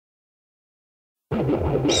Scooby-Doo,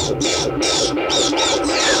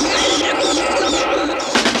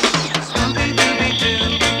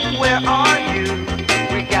 where are you?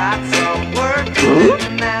 We got some work to do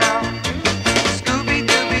now.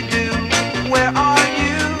 Scooby-Doo, where are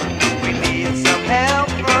you? We need some help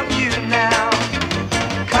from you now.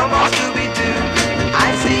 Come on, Scooby-Doo,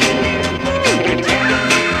 I see you.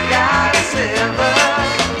 Pretending you got a silver.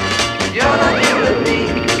 You're not here with me,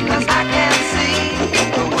 'cause I can see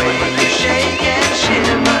the way you shake and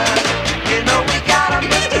shiver. You know we got a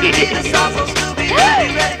mystery to solve, so Scooby, be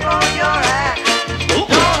ready for your act. Don't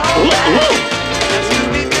hold back. When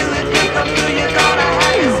Scooby-Doo, if you come through, you're gonna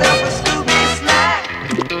have yourself a Scooby snack.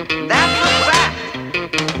 That's a fact.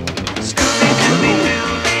 Scooby-Doo,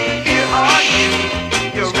 here are you.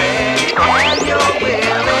 You're ready and you're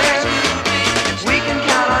willing. We can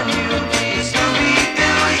count on you,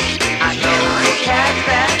 Scooby-Doo. I know you'll catch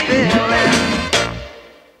that feeling.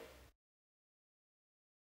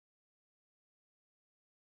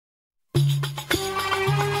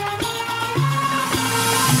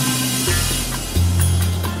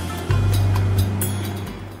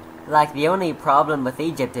 Like the only problem with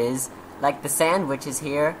Egypt is, like the sandwiches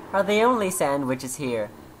here are the only sandwiches here.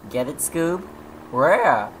 Get it, Scoob?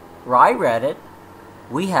 Rare. I read it.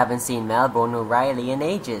 We haven't seen Melbourne O'Reilly in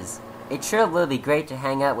ages. It sure will be great to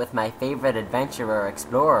hang out with my favorite adventurer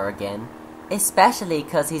explorer again. Especially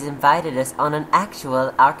 'cause he's invited us on an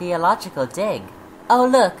actual archeological dig. Oh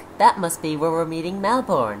look, that must be where we're meeting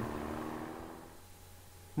Melbourne.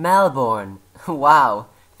 Melbourne. Wow,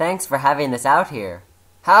 thanks for having us out here.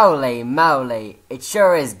 Howly moly, it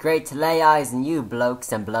sure is great to lay eyes on you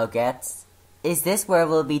blokes and blokettes. Is this where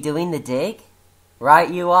we'll be doing the dig? Right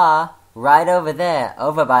you are, right over there,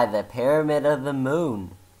 over by the Pyramid of the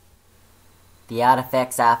Moon. The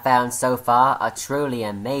artifacts I've found so far are truly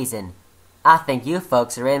amazing. I think you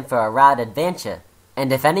folks are in for a rad adventure,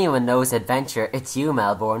 and if anyone knows adventure, it's you,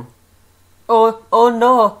 Melbourne. Oh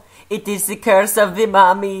no, it is the curse of the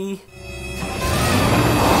mummy.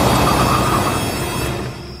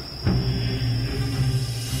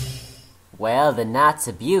 Well, the night's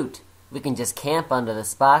a beaut. We can just camp under the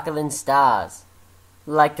sparkling stars.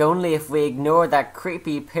 Like only if we ignore that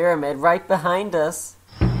creepy pyramid right behind us.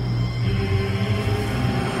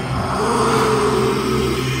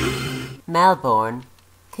 Melbourne,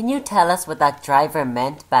 can you tell us what that driver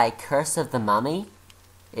meant by Curse of the Mummy?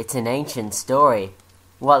 It's an ancient story.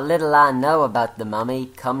 What little I know about the mummy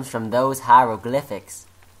comes from those hieroglyphics.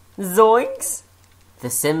 Zoinks! The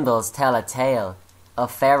symbols tell a tale of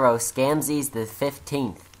Pharaoh Scamses the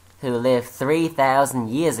 15th, who lived 3,000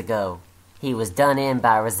 years ago. He was done in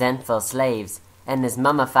by resentful slaves, and his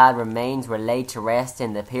mummified remains were laid to rest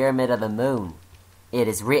in the Pyramid of the Moon. It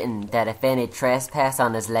is written that if any trespass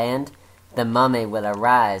on his land, the mummy will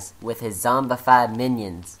arise with his zombified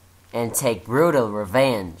minions and take brutal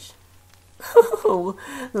revenge.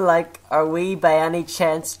 Like, are we by any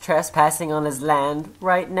chance trespassing on his land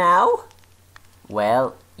right now?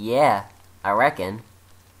 Well, yeah, I reckon.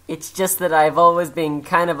 It's just that I've always been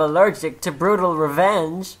kind of allergic to brutal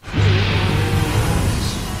revenge.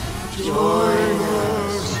 Join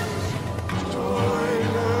us! Join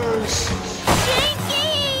us!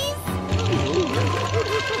 Jinkies!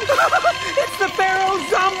 It's the Pharaoh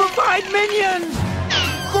zombified minion!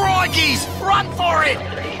 Crikeys! Run for it!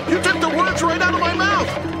 You took the words right out of my mouth!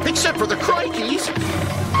 Except for the crikeys!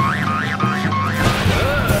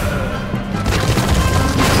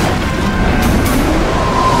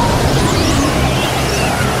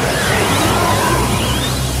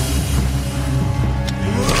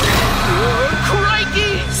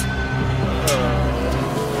 Crikeys!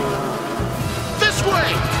 This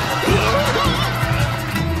way!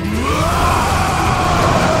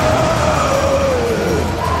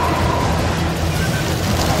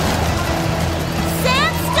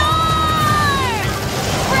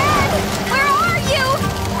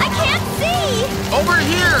 Over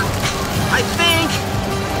here! I think!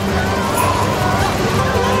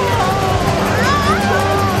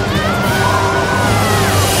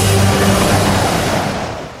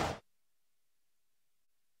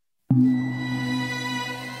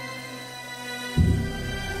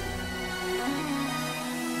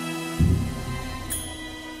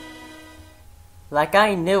 Like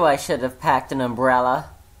I knew I should have packed an umbrella.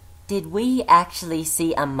 Did we actually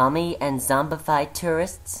see a mummy and zombified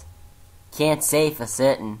tourists? Can't say for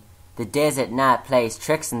certain. The desert night plays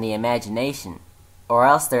tricks on the imagination. Or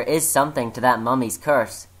else there is something to that mummy's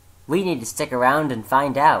curse. We need to stick around and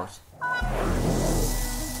find out.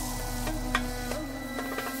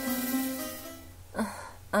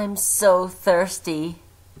 I'm so thirsty.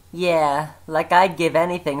 Yeah, like I'd give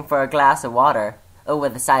anything for a glass of water. Oh,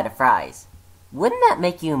 with a side of fries. Wouldn't that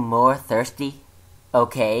make you more thirsty?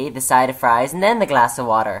 Okay, the side of fries and then the glass of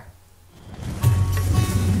water.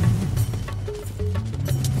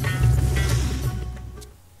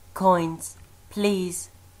 Coins. Please.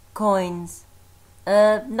 Coins.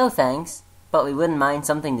 No thanks, but we wouldn't mind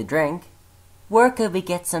something to drink. Where could we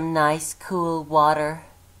get some nice, cool water?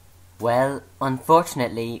 Well,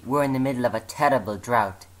 unfortunately, we're in the middle of a terrible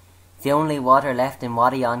drought. The only water left in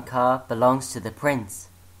Wadi Anka belongs to the prince.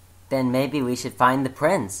 Then maybe we should find the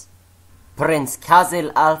prince. Prince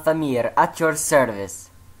Kazil Al-Famir, at your service.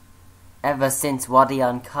 Ever since Wadi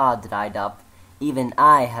Anka dried up, even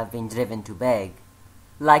I have been driven to beg.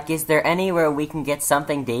 Like, is there anywhere we can get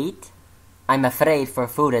something to eat? I'm afraid for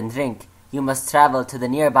food and drink, you must travel to the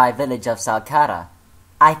nearby village of Salkara.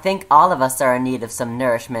 I think all of us are in need of some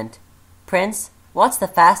nourishment. Prince, what's the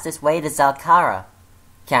fastest way to Salkara?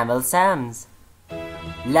 Camel Sam's.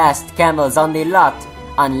 Last camels on the lot.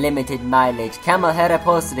 Unlimited mileage. Camel hair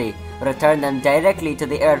upholstery. Return them directly to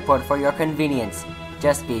the airport for your convenience.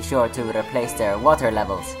 Just be sure to replace their water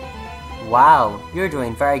levels. Wow, you're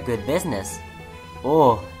doing very good business.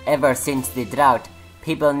 Oh, ever since the drought,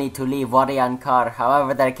 people need to leave Wadi Ankar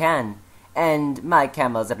however they can, and my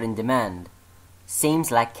camels are in demand.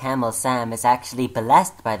 Seems like Camel Sam is actually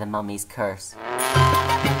blessed by the mummy's curse.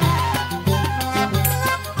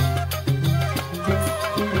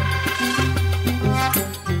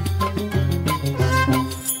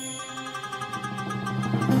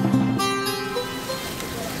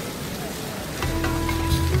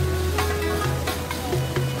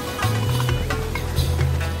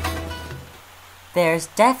 There's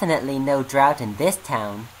definitely no drought in this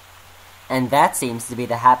town, and that seems to be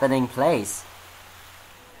the happening place.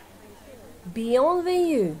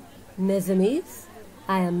 Bienvenue, mes amis.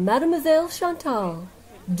 I am Mademoiselle Chantal.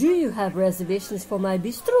 Do you have reservations for my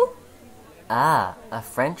bistro? Ah, a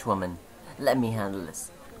French woman. Let me handle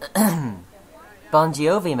this. Bon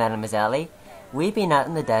Jovi, Mademoiselle. We've been out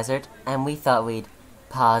in the desert, and we thought we'd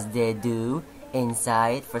pause de deux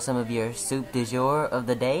inside for some of your soup du jour of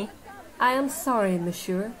the day. I am sorry,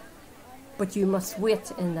 monsieur, but you must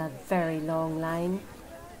wait in that very long line.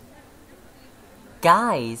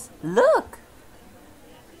 Guys, look!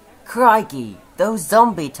 Crikey, those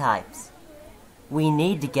zombie types! We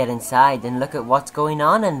need to get inside and look at what's going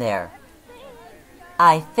on in there.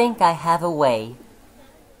 I think I have a way.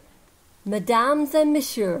 Mesdames and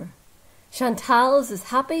messieurs, Chantal is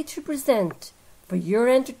happy to present, for your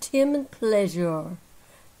entertainment pleasure,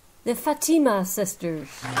 the Fatima sisters.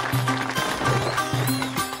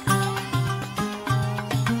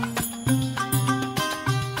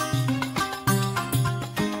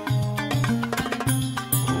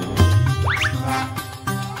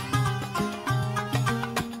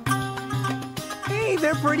 Hey,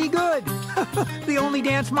 they're pretty good. The only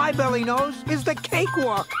dance my belly knows is the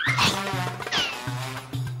cakewalk.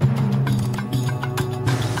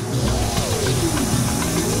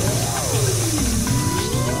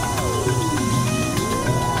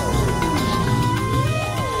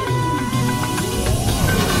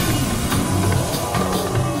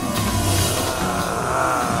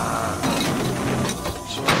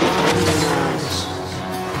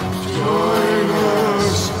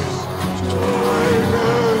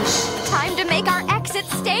 Time to make our exit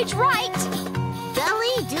stage right.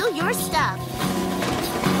 Belly, do your stuff.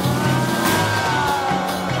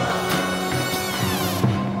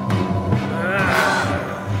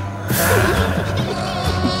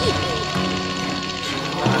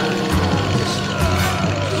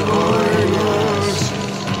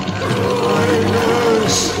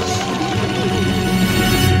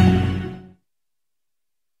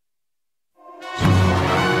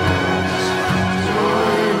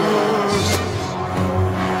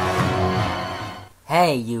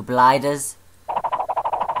 Hey, you blighters.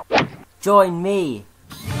 Join me.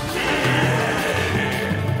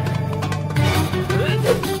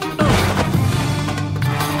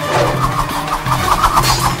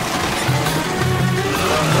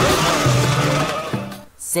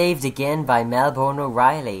 Saved again by Melbourne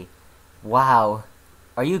O'Reilly. Wow.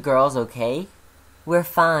 Are you girls okay? We're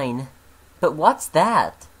fine. But what's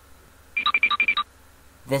that?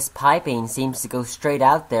 This piping seems to go straight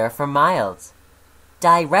out there for miles.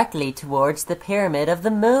 Directly towards the Pyramid of the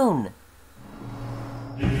Moon.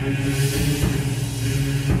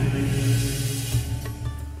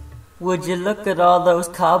 Would you look at all those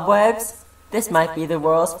cobwebs? This might be the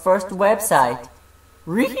world's first website.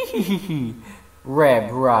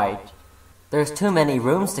 Reb, right. There's too many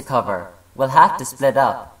rooms to cover. We'll have to split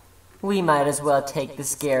up. We might as well take the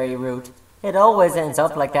scary route. It always ends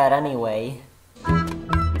up like that anyway.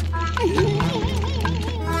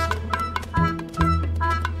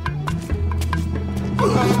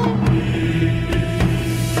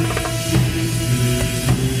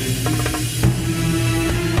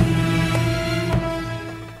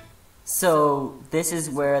 So, this is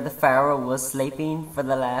where the Pharaoh was sleeping for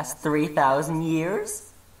the last 3,000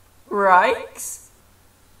 years? Rikes?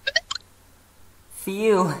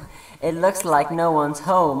 Phew, it looks like no one's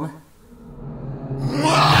home.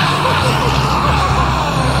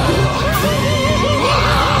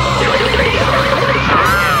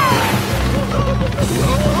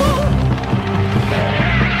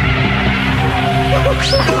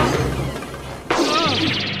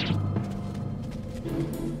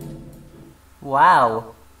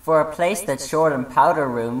 Wow, for a place that's short on powder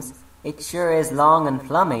rooms, it sure is long in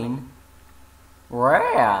plumbing.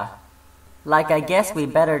 Rare. Like, I guess we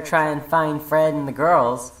better try and find Fred and the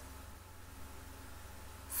girls.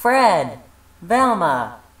 Fred!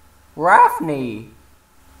 Velma! Raffney!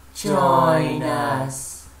 Join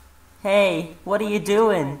us. Hey, what are you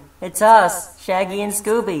doing? It's us, Shaggy and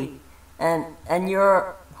Scooby. And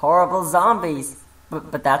you're horrible zombies.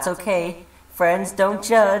 But that's okay. Friends don't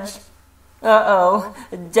judge. Uh-oh,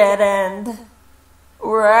 dead end.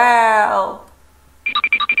 Help!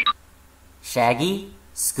 Shaggy?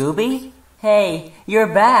 Scooby? Hey,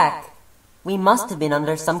 you're back. We must have been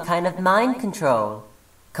under some kind of mind control.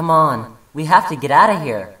 Come on, we have to get out of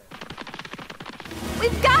here.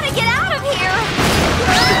 We've got to get out of here!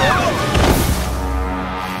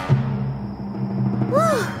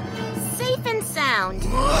 Whew. Safe and sound.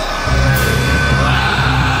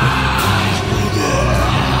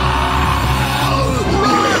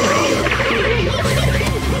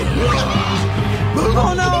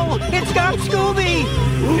 Oh no! It's got Scooby!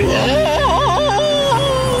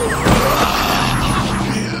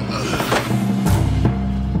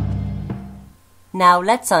 Now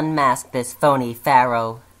let's unmask this phony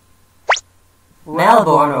Pharaoh.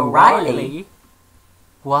 Melbourne O'Reilly?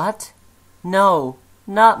 What? No,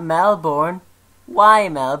 not Melbourne. Why,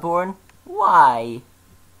 Melbourne? Why?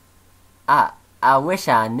 I wish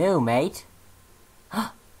I knew, mate.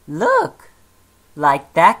 Look!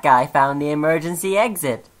 Like that guy found the emergency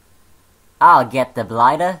exit. I'll get the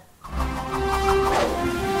blighter.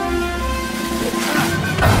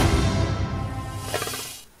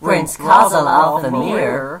 Prince Kazel of the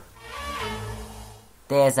Mirror.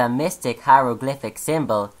 There's a mystic hieroglyphic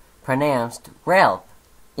symbol pronounced RELP.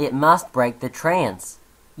 It must break the trance.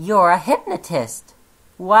 You're a hypnotist.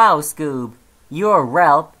 Wow, Scoob, your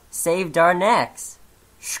RELP saved our necks.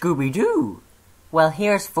 Scooby-Doo. Well,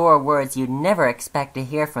 here's 4 words you'd never expect to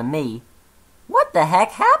hear from me. What the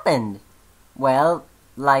heck happened? Well,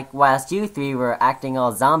 like whilst you 3 were acting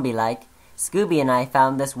all zombie-like, Scooby and I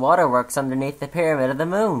found this waterworks underneath the Pyramid of the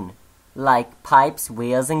Moon. Like pipes,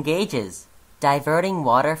 wheels, and gauges. Diverting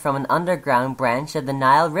water from an underground branch of the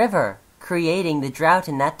Nile River, creating the drought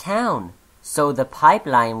in that town. So the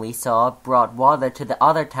pipeline we saw brought water to the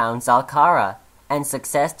other town, Zalkara, and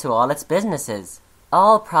success to all its businesses.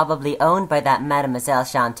 All probably owned by that Mademoiselle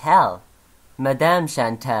Chantel. Madame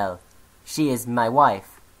Chantel. She is my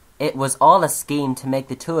wife. It was all a scheme to make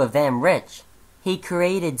the 2 of them rich. He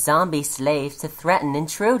created zombie slaves to threaten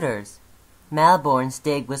intruders. Melbourne's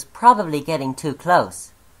dig was probably getting too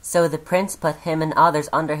close, so the prince put him and others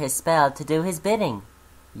under his spell to do his bidding.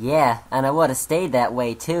 Yeah, and I would have stayed that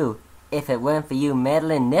way too, if it weren't for you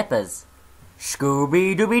meddling nippers.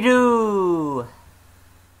 Scooby-Dooby-Doo!